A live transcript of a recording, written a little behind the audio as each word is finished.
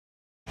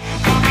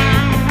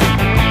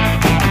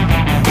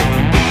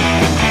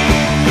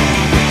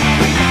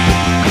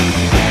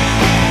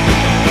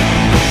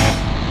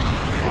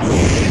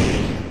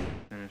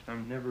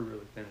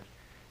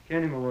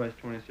Candy Malloy is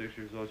 26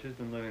 years old. She's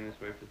been living this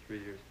way for 3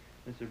 years.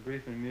 It's a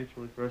brief and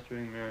mutually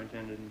frustrating marriage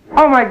ended in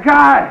divorce. Oh my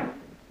God!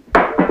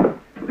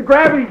 The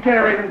gravity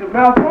generator's a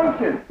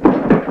malfunction.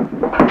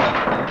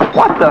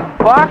 What the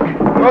fuck?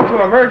 Go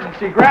to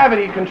emergency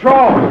gravity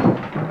control.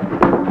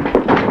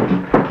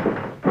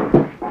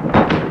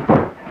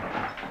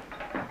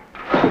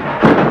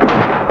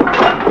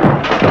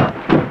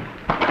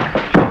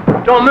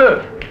 Don't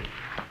move.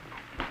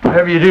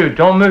 Whatever you do,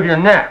 don't move your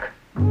neck.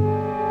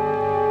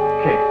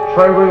 Okay,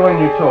 try wiggling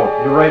your toe,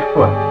 your right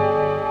foot.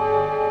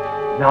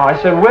 No, I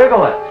said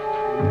wiggle it.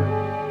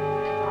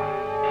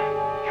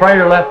 Try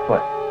your left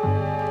foot.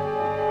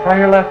 Try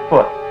your left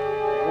foot.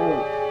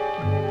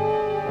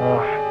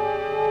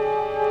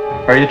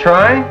 Are you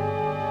trying?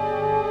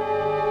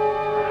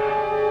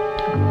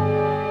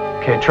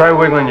 Okay, try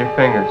wiggling your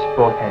fingers,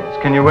 both hands.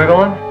 Can you wiggle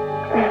them?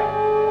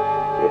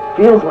 It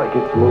feels like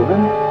it's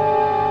moving.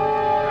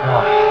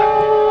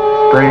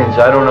 Brains,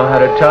 I don't know how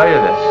to tell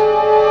you this.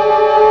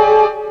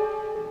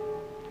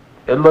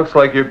 It looks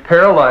like you're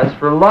paralyzed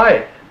for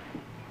life.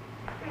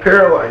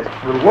 Paralyzed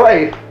for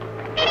life?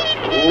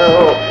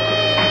 No.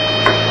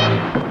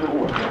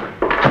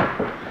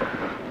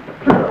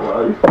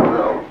 Paralyzed?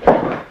 No.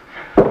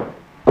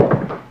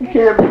 You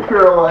can't be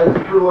paralyzed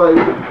for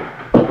life.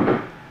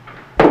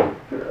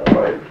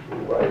 Paralyzed for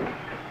life.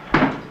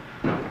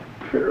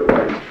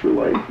 Paralyzed for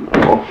life.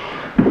 No.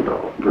 No.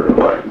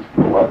 Paralyzed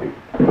for life.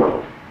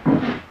 No.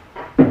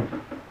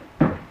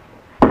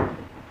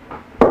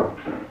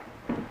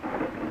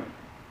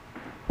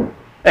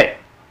 Hey,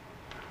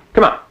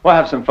 come on, we'll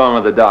have some fun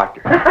with the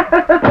doctor.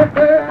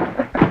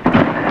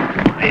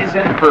 He's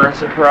in for a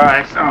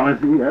surprise.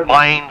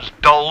 Minds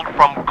dulled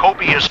from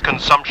copious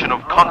consumption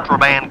of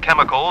contraband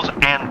chemicals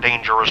and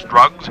dangerous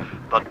drugs,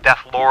 the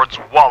Death Lords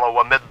wallow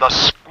amid the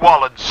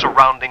squalid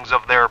surroundings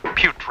of their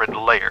putrid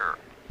lair.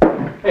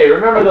 Hey,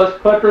 remember those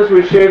clippers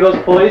we shaved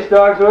those police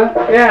dogs with?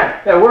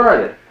 Yeah, where are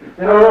they?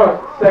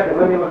 No, second,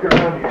 let me look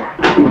around here.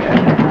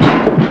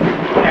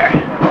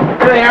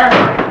 There they are.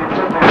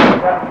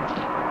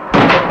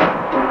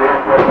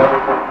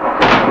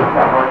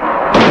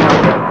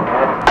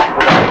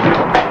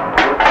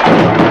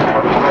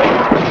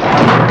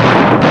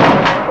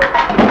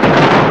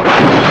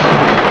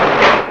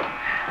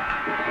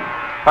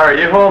 All right,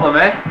 you hold them,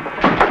 eh?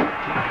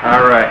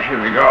 All right,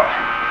 here we go.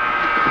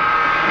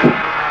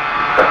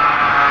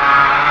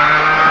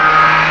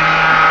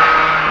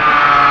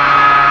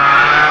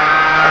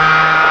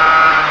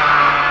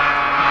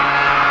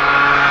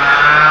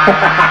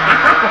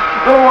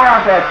 A little more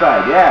off that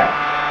side, yeah.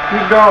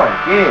 Keep going,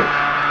 keep.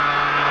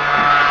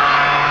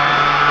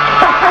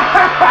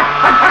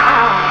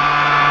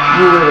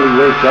 You really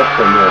waked up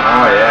from this.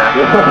 Oh, yeah.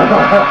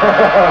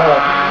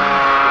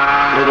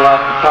 A little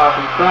off the top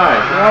and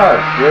side. Oh,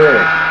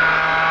 sure.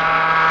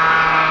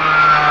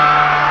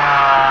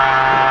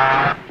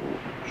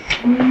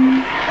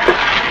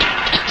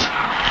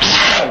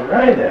 All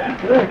right,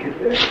 look at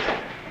this.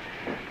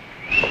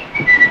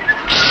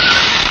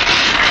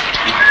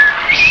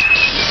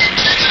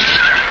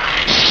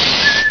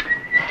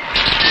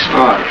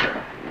 Oh, yeah.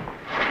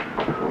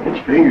 Get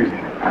your fingers in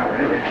it. All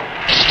right there.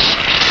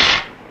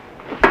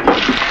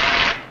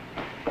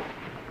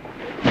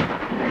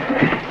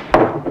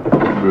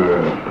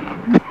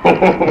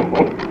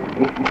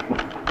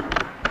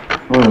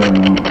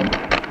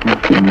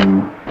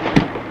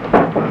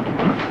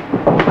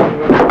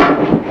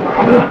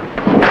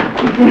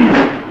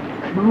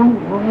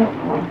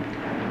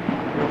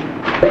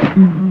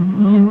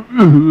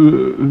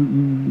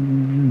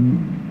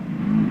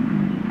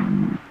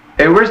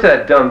 Hey, where's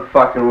that dumb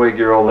fucking wig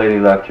your old lady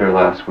left here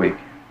last week?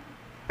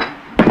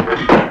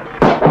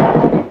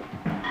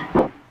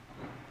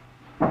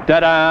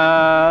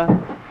 Ta-da!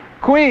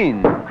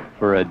 Queen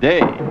for a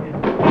day.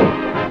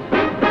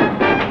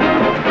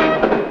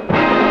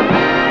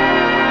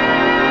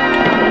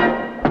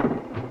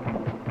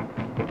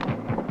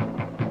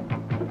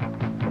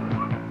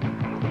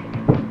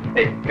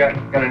 Hey,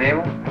 got a name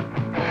on it?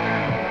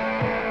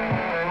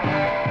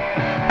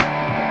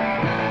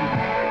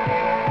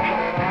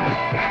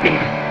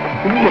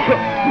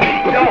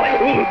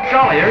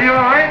 Dolly, are you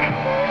all right?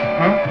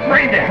 Huh?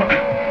 Right there.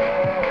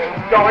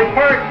 Dolly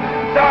Parton.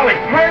 Dolly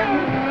Parton.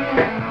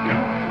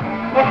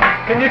 Oh,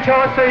 can you tell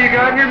us how you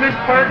got here, Miss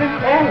Parton?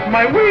 Oh,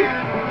 my wig.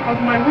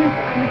 How's my wig?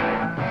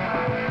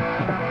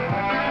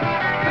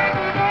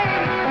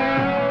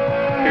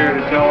 Care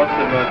to tell us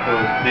about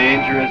those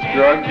dangerous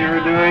drugs you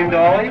were doing,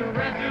 Dolly?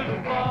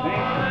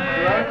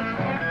 Drugs?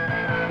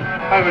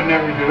 I would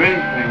never do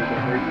anything to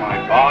hurt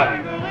my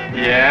body.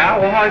 Yeah?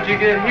 Well, how'd you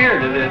get here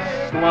to this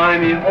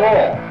slimy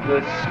hole?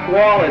 This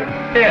squalid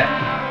pit?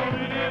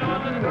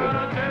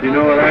 You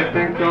know what I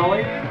think,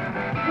 Dolly?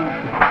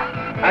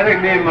 I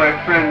think me and my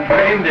friend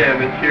Brain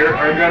Damage here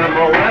are gonna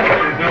molest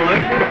your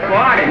delicious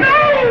body. No!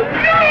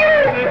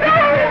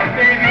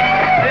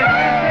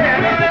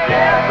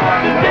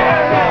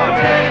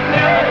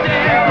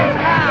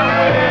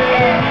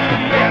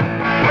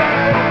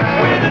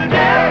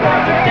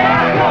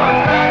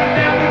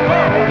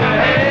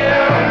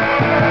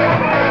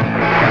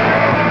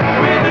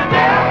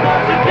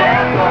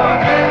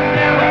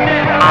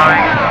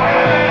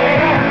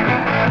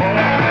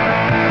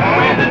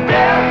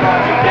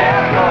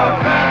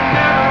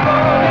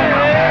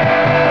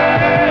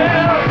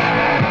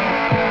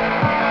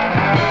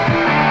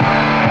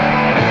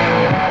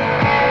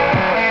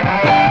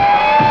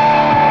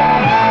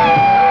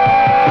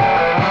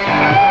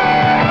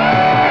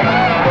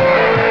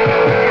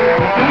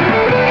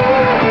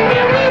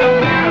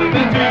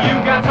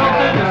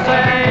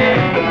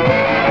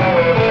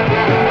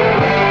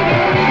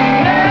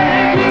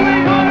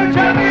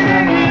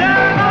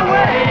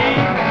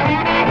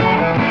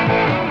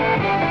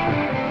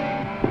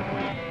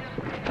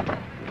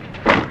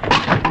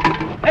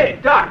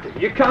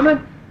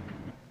 coming?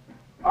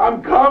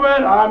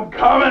 I'm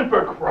coming